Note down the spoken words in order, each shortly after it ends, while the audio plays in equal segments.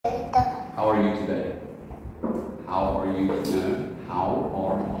are you today? How are you today? How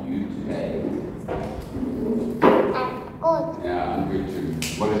are you today? I'm good. Yeah, I'm good too.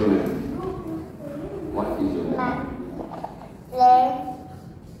 What is your name? What is your name? My name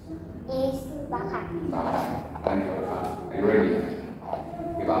is Baka. Thank you. Are you ready?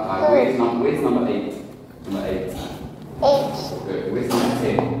 Okay, Baka. Where's number 8? Number 8. 8. Good. Where's number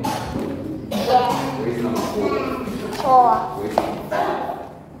 10? Yeah. Where's number 4? 4. Where's number 5?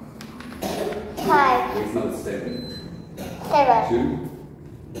 5. Where's number 7? 7. 2?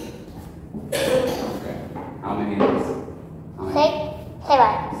 Okay. How many hands? 6.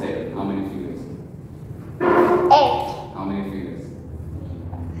 7. 7. How many fingers? 8. How many fingers?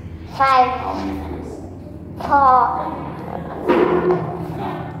 5. How many fingers? 4.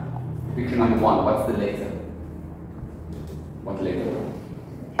 Now, picture number 1. What's the letter? What letter?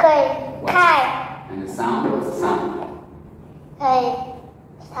 Khai. What? Khai. And the sound? What's the sound? Khai.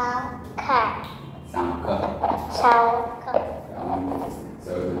 Sao. Khai. Sound. K. Sao. Khai.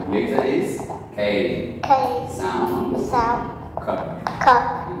 So the letter is K. Khai. Sound. Sao. K. Khai.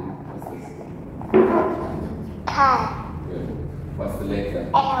 And what's this? Khai. Good. What's the letter?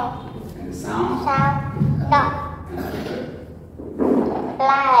 L. And the sound? Sao. No. And the figure?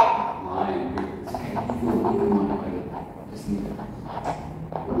 Live. Line. Good. Just need it.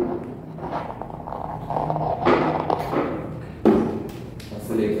 What's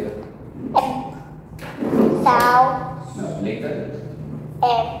the letter? M. Sao. No, letter.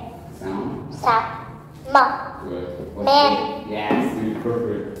 M. Sound. Sao. M. Good. What's Man. the- Yes, good,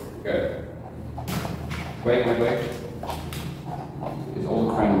 perfect. Good. Wait. It's all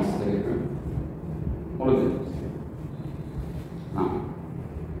the crayons together. All of it. Now,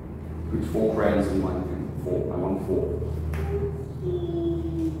 put 4 crayons in one thing. 4. I want 4.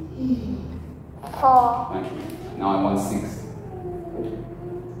 4. Thank you. Now I want 6.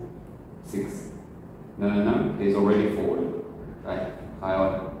 6. No. There's already 4. Right?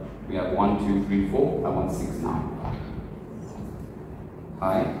 We have 1, 2, 3, 4. I want 6 now.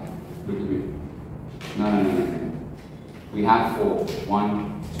 Hi. Look at me. No. We have 4.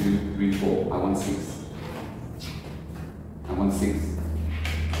 1, 2, 3, 4. I want 6. I want 6.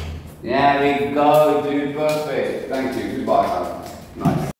 There we go, dude. Perfect. Thank you. Goodbye.